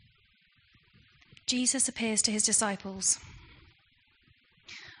Jesus appears to his disciples.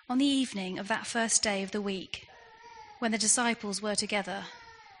 On the evening of that first day of the week, when the disciples were together,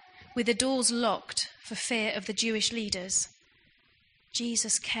 with the doors locked for fear of the Jewish leaders,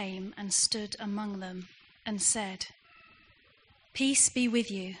 Jesus came and stood among them and said, "Peace be with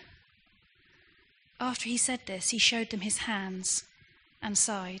you." After he said this, he showed them his hands and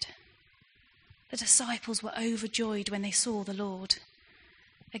side. The disciples were overjoyed when they saw the Lord.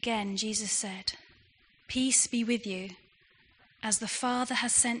 Again, Jesus said, "Peace be with you. As the Father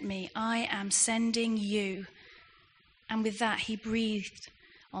has sent me, I am sending you." And with that, he breathed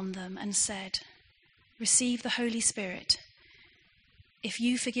on them and said, "Receive the Holy Spirit. If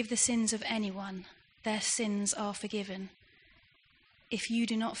you forgive the sins of anyone, their sins are forgiven. If you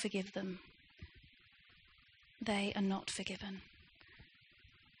do not forgive them, they are not forgiven."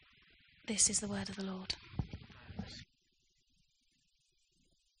 This is the word of the Lord.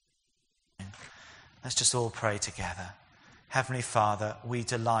 Let's just all pray together. Heavenly Father, we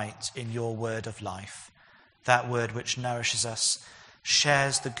delight in your word of life, that word which nourishes us,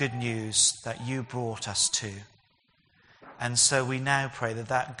 shares the good news that you brought us to. And so we now pray that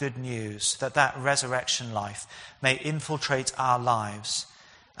that good news, that resurrection life may infiltrate our lives,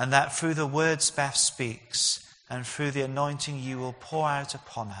 and that through the words Beth speaks and through the anointing you will pour out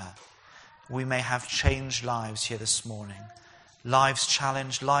upon her, we may have changed lives here this morning. Lives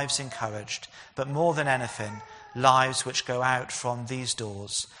challenged, lives encouraged, but more than anything, lives which go out from these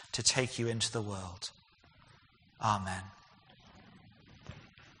doors to take you into the world. Amen.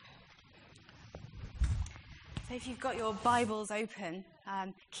 So if you've got your Bibles open,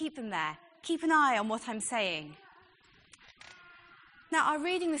 keep them there. Keep an eye on what I'm saying. Now, our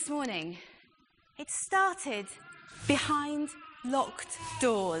reading this morning, it started behind locked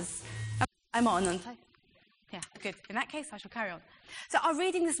doors. I'm on, aren't I? Yeah, good. In that case, I shall carry on. So our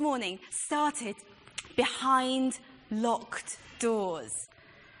reading this morning started behind locked doors.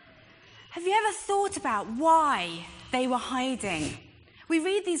 Have you ever thought about why they were hiding? We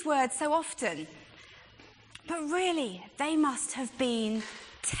read these words so often, but really, they must have been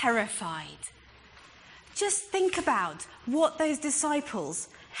terrified. Just think about what those disciples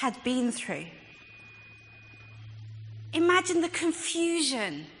had been through. Imagine the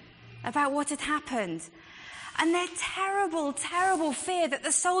confusion about what had happened, and their terrible, terrible fear that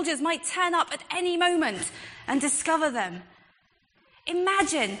the soldiers might turn up at any moment and discover them.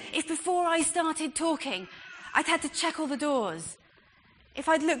 Imagine if before I started talking, I'd had to check all the doors. If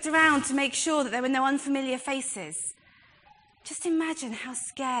I'd looked around to make sure that there were no unfamiliar faces. Just imagine how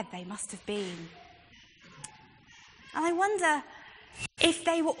scared they must have been. And I wonder if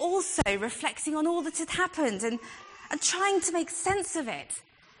they were also reflecting on all that had happened and trying to make sense of it.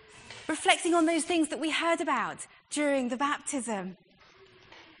 Reflecting on those things that we heard about during the baptism.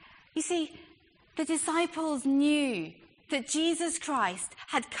 You see, the disciples knew that Jesus Christ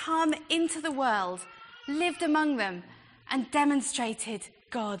had come into the world, lived among them, and demonstrated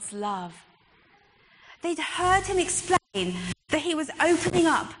God's love. They'd heard him explain that he was opening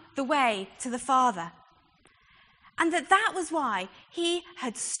up the way to the Father. And that was why he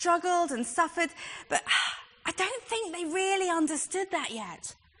had struggled and suffered, but I don't think they really understood that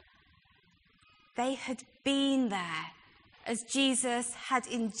yet. They had been there as Jesus had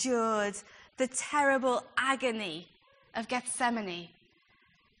endured the terrible agony of Gethsemane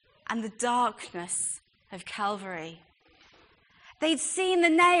and the darkness of Calvary. They'd seen the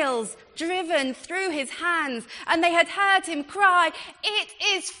nails driven through his hands, and they had heard him cry, "It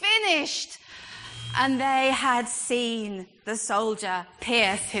is finished!" And they had seen the soldier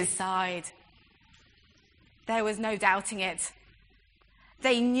pierce his side. There was no doubting it.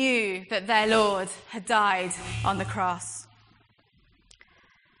 They knew that their Lord had died on the cross.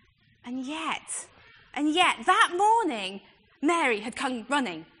 And yet, that morning, Mary had come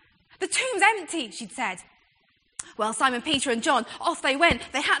running. "The tomb's empty," she'd said. Well, Simon Peter and John, off they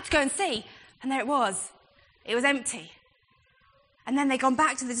went. They had to go and see. And there it was. It was empty. And then they'd gone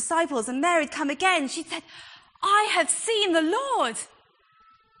back to the disciples, and Mary had come again. She'd said, "I have seen the Lord."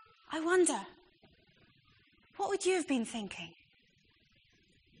 I wonder, what would you have been thinking?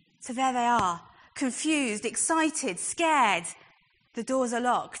 So there they are, confused, excited, scared. The doors are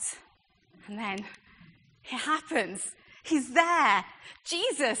locked. And then it happens. He's there.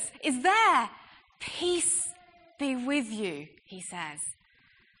 Jesus is there. "Peace be with you," he says.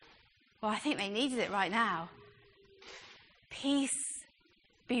 Well, I think they needed it right now. "Peace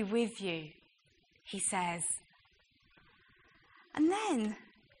be with you," he says. And then,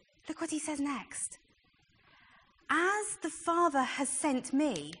 look what he says next. "As the Father has sent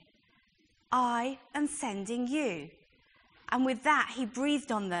me, I am sending you." And with that, he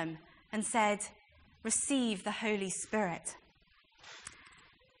breathed on them and said, receive the Holy Spirit.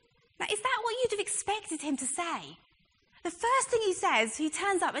 Now, is that what you'd have expected him to say? The first thing he says, he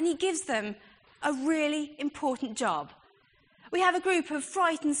turns up and he gives them a really important job. We have a group of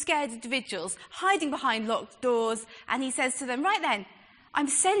frightened, scared individuals hiding behind locked doors, and he says to them, right then, I'm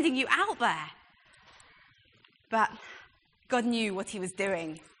sending you out there. But God knew what he was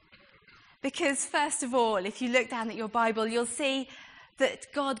doing. Because first of all, if you look down at your Bible, you'll see that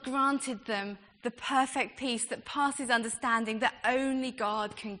God granted them the perfect peace that passes understanding that only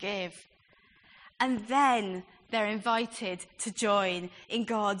God can give. And then they're invited to join in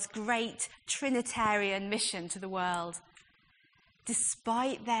God's great Trinitarian mission to the world.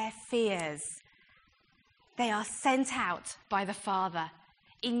 Despite their fears, they are sent out by the Father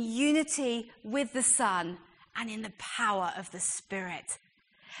in unity with the Son and in the power of the Spirit.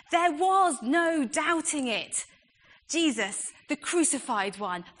 There was no doubting it. Jesus, the crucified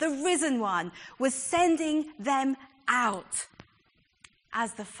one, the risen one, was sending them out.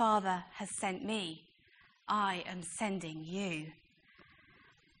 As the Father has sent me, I am sending you.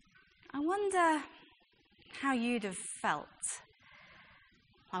 I wonder how you'd have felt.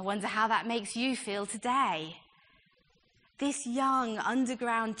 I wonder how that makes you feel today. This young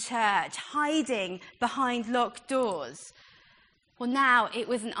underground church hiding behind locked doors. Well, now it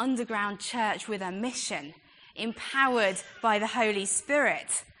was an underground church with a mission, empowered by the Holy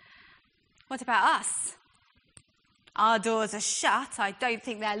Spirit. What about us? Our doors are shut. I don't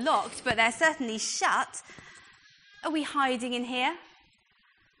think they're locked, but they're certainly shut. Are we hiding in here?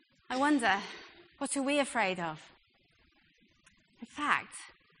 I wonder, what are we afraid of? In fact,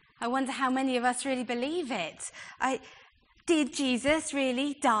 I wonder how many of us really believe it. Did Jesus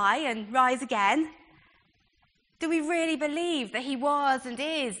really die and rise again? Do we really believe that he was and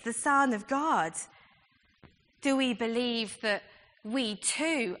is the Son of God? Do we believe that we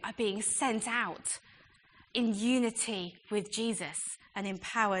too are being sent out in unity with Jesus and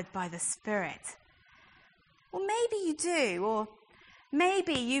empowered by the Spirit? Or maybe you do, or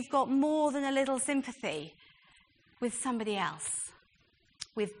maybe you've got more than a little sympathy with somebody else,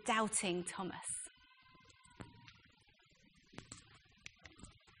 with doubting Thomas.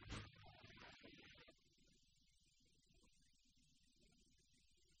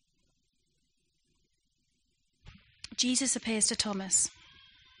 Jesus appears to Thomas.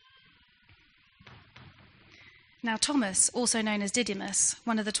 Now Thomas, also known as Didymus,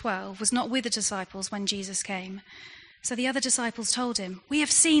 one of the 12, was not with the disciples when Jesus came. So the other disciples told him, "We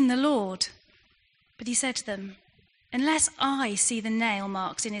have seen the Lord." But he said to them, "Unless I see the nail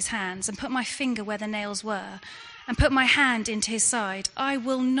marks in his hands and put my finger where the nails were and put my hand into his side, I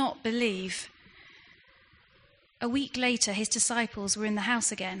will not believe." A week later, his disciples were in the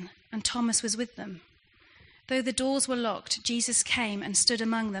house again, and Thomas was with them. Though the doors were locked, Jesus came and stood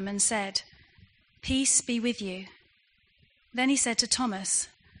among them and said, "Peace be with you." Then he said to Thomas,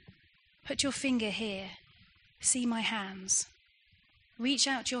 "Put your finger here. See my hands. Reach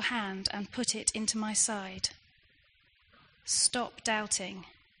out your hand and put it into my side. Stop doubting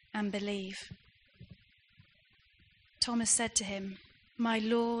and believe." Thomas said to him, "My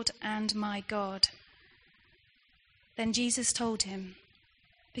Lord and my God." Then Jesus told him,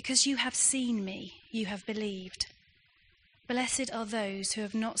 "Because you have seen me, you have believed. Blessed are those who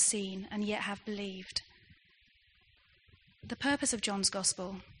have not seen and yet have believed." The purpose of John's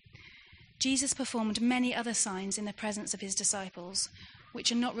Gospel. Jesus performed many other signs in the presence of his disciples,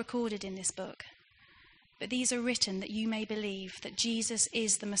 which are not recorded in this book. But these are written that you may believe that Jesus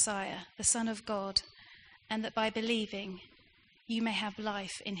is the Messiah, the Son of God, and that by believing you may have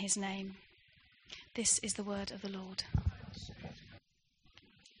life in his name. This is the word of the Lord.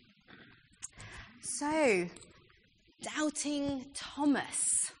 So, doubting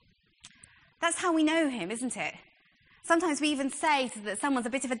Thomas. That's how we know him, isn't it? Sometimes we even say that someone's a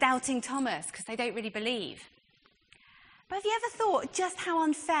bit of a doubting Thomas because they don't really believe. But have you ever thought just how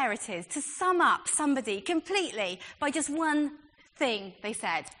unfair it is to sum up somebody completely by just one thing they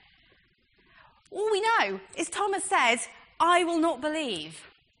said? All we know is Thomas said, "I will not believe."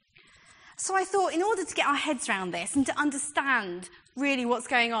 So I thought in order to get our heads around this and to understand really what's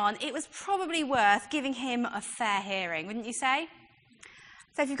going on, it was probably worth giving him a fair hearing, wouldn't you say?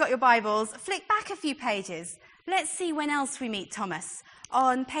 So if you've got your Bibles, flick back a few pages. Let's see when else we meet Thomas.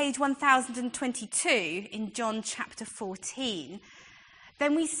 On page 1022 in John chapter 14,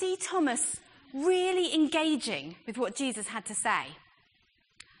 then we see Thomas really engaging with what Jesus had to say.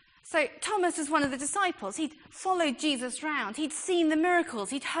 So Thomas was one of the disciples. He'd followed Jesus round. He'd seen the miracles.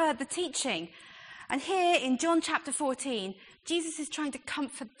 He'd heard the teaching. And here in John chapter 14, Jesus is trying to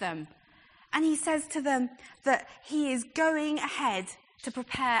comfort them. And he says to them that he is going ahead to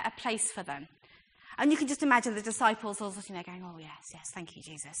prepare a place for them. And you can just imagine the disciples all sitting there going, oh, yes, thank you,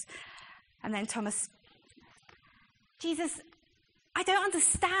 Jesus. And then Thomas, Jesus, I don't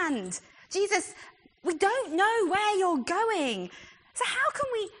understand. Jesus, we don't know where you're going. So how can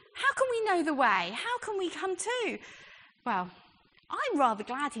we know the way? How can we come to? Well, I'm rather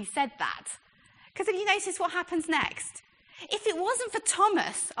glad he said that. Because if you notice what happens next, if it wasn't for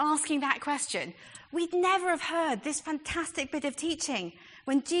Thomas asking that question, we'd never have heard this fantastic bit of teaching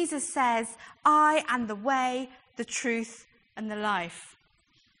when Jesus says, I am the way, the truth, and the life.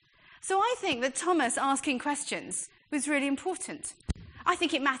 So I think that Thomas asking questions was really important. I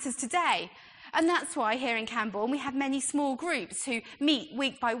think it matters today. And that's why here in Camborne we have many small groups who meet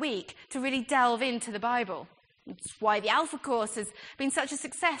week by week to really delve into the Bible. It's why the Alpha Course has been such a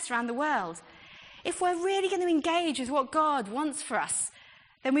success around the world. If we're really going to engage with what God wants for us,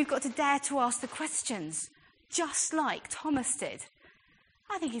 then we've got to dare to ask the questions, just like Thomas did.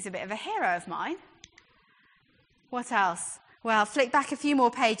 I think he's a bit of a hero of mine. What else? Well, flick back a few more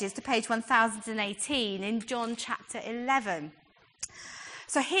pages to page 1018 in John chapter 11.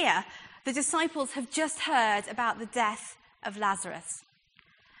 So here, the disciples have just heard about the death of Lazarus.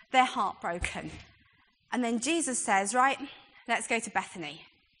 They're heartbroken. And then Jesus says, right, let's go to Bethany.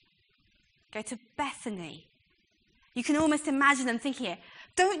 Go to Bethany. You can almost imagine them thinking it.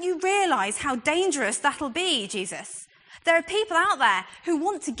 Don't you realize how dangerous that'll be, Jesus? There are people out there who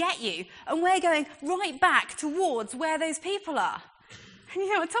want to get you, and we're going right back towards where those people are. And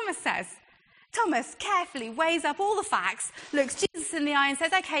you know what Thomas says? Thomas carefully weighs up all the facts, looks Jesus in the eye and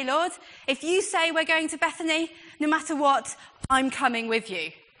says, okay, Lord, if you say we're going to Bethany, no matter what, I'm coming with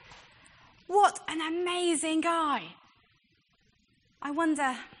you. What an amazing guy. I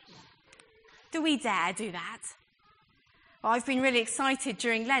wonder, do we dare do that? Well, I've been really excited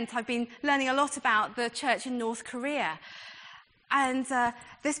during Lent. I've been learning a lot about the church in North Korea. And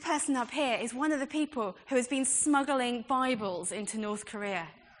this person up here is one of the people who has been smuggling Bibles into North Korea.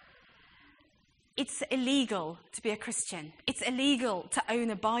 It's illegal to be a Christian. It's illegal to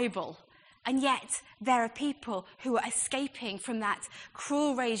own a Bible. And yet there are people who are escaping from that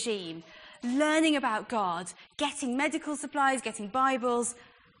cruel regime, learning about God, getting medical supplies, getting Bibles,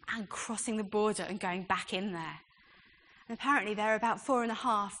 and crossing the border and going back in there. And apparently there are about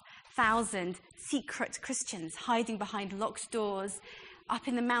 4,500 secret Christians hiding behind locked doors, up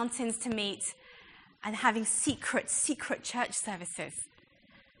in the mountains to meet, and having secret church services.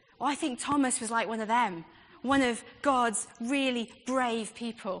 Well, I think Thomas was like one of them, one of God's really brave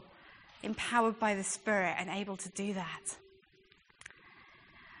people, empowered by the Spirit and able to do that.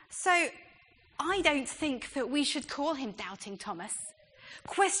 So I don't think that we should call him Doubting Thomas.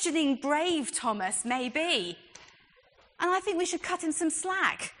 Questioning brave Thomas, maybe. And I think we should cut him some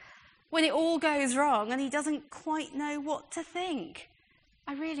slack when it all goes wrong and he doesn't quite know what to think.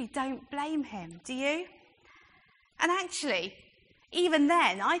 I really don't blame him, do you? And actually, even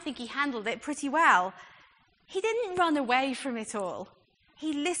then, I think he handled it pretty well. He didn't run away from it all.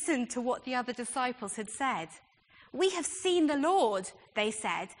 He listened to what the other disciples had said. We have seen the Lord, they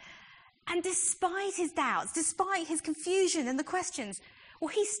said. And despite his doubts, despite his confusion and the questions, well,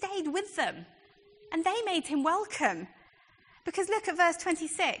 he stayed with them. And they made him welcome. Because look at verse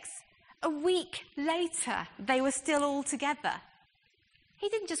 26. A week later, they were still all together. He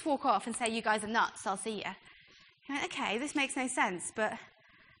didn't just walk off and say, you guys are nuts, I'll see you. He went, okay, this makes no sense, but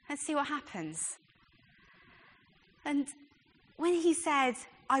let's see what happens. And when he said,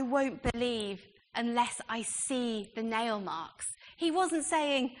 I won't believe unless I see the nail marks, he wasn't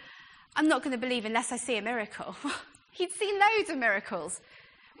saying, I'm not going to believe unless I see a miracle. He'd seen loads of miracles.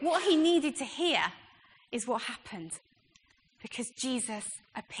 What he needed to hear is what happened. Because Jesus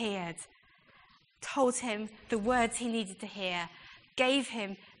appeared, told him the words he needed to hear, gave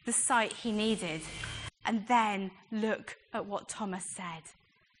him the sight he needed. And then look at what Thomas said.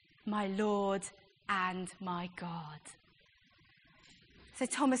 My Lord and my God. So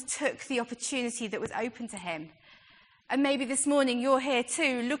Thomas took the opportunity that was open to him. And maybe this morning you're here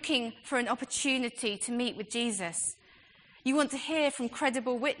too, looking for an opportunity to meet with Jesus. You want to hear from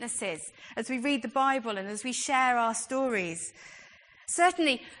credible witnesses as we read the Bible and as we share our stories.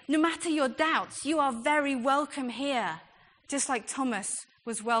 Certainly, no matter your doubts, you are very welcome here, just like Thomas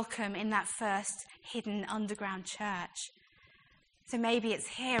was welcome in that first hidden underground church. So maybe it's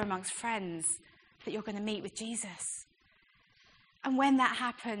here amongst friends that you're going to meet with Jesus. And when that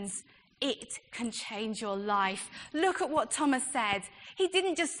happens, it can change your life. Look at what Thomas said. He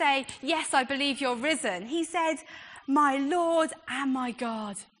didn't just say, yes, I believe you're risen. He said, my Lord and my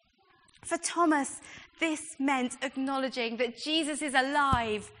God. For Thomas, this meant acknowledging that Jesus is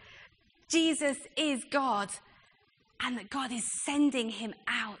alive, Jesus is God, and that God is sending him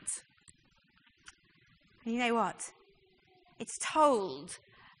out. And you know what? It's told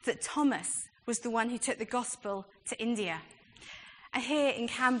that Thomas was the one who took the gospel to India. And here in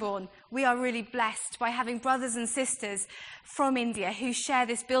Camborne, we are really blessed by having brothers and sisters from India who share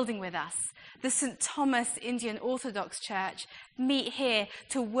this building with us. The St. Thomas Indian Orthodox Church meet here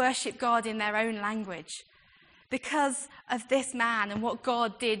to worship God in their own language. Because of this man and what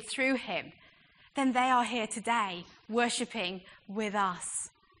God did through him, then they are here today worshipping with us.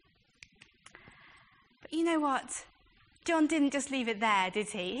 But you know what? John didn't just leave it there, did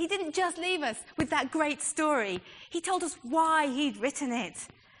he? He didn't just leave us with that great story. He told us why he'd written it.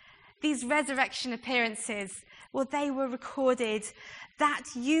 These resurrection appearances, well, they were recorded that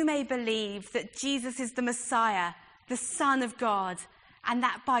you may believe that Jesus is the Messiah, the Son of God, and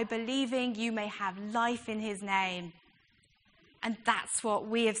that by believing you may have life in his name. And that's what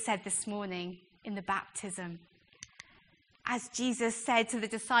we have said this morning in the baptism. As Jesus said to the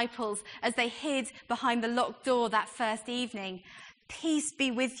disciples as they hid behind the locked door that first evening, "Peace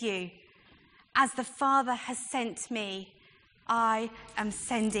be with you. As the Father has sent me, I am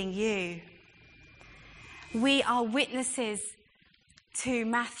sending you." We are witnesses to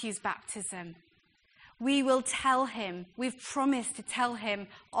Matthew's baptism. We will tell him, we've promised to tell him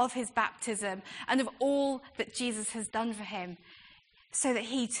of his baptism and of all that Jesus has done for him, so that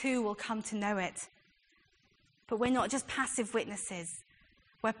he too will come to know it. But we're not just passive witnesses.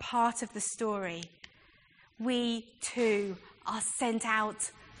 We're part of the story. We too are sent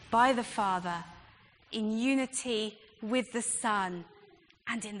out by the Father in unity with the Son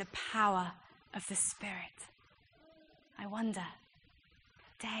and in the power of the Spirit. I wonder,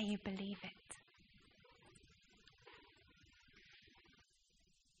 dare you believe it?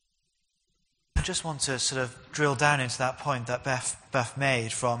 I just want to sort of drill down into that point that Beth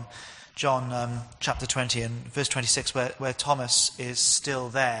made from John chapter 20 and verse 26, where Thomas is still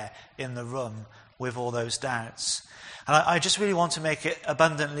there in the room with all those doubts. And I just really want to make it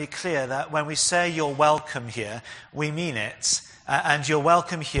abundantly clear that when we say you're welcome here, we mean it. And you're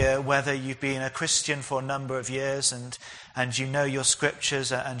welcome here whether you've been a Christian for a number of years and you know your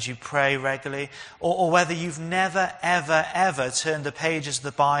scriptures and you pray regularly, or whether you've never, ever, ever turned the pages of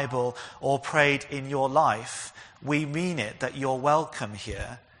the Bible or prayed in your life. We mean it that you're welcome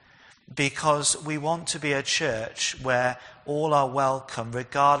here, because we want to be a church where all are welcome,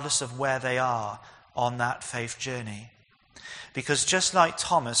 regardless of where they are on that faith journey. Because just like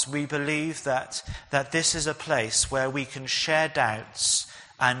Thomas, we believe that this is a place where we can share doubts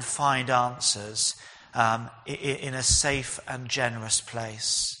and find answers in a safe and generous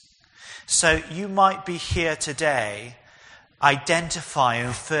place. So you might be here today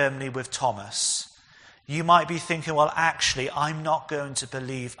identifying firmly with Thomas. You might be thinking, well, actually, I'm not going to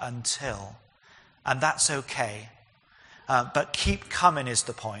believe until. And that's okay. But keep coming is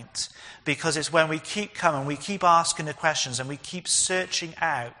the point. Because it's when we keep coming, we keep asking the questions and we keep searching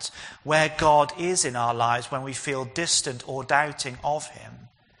out where God is in our lives when we feel distant or doubting of him,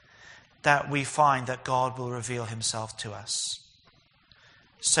 that we find that God will reveal himself to us.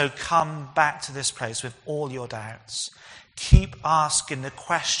 So come back to this place with all your doubts. Keep asking the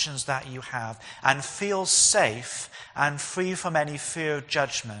questions that you have and feel safe and free from any fear of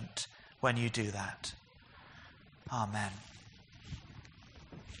judgment when you do that. Amen.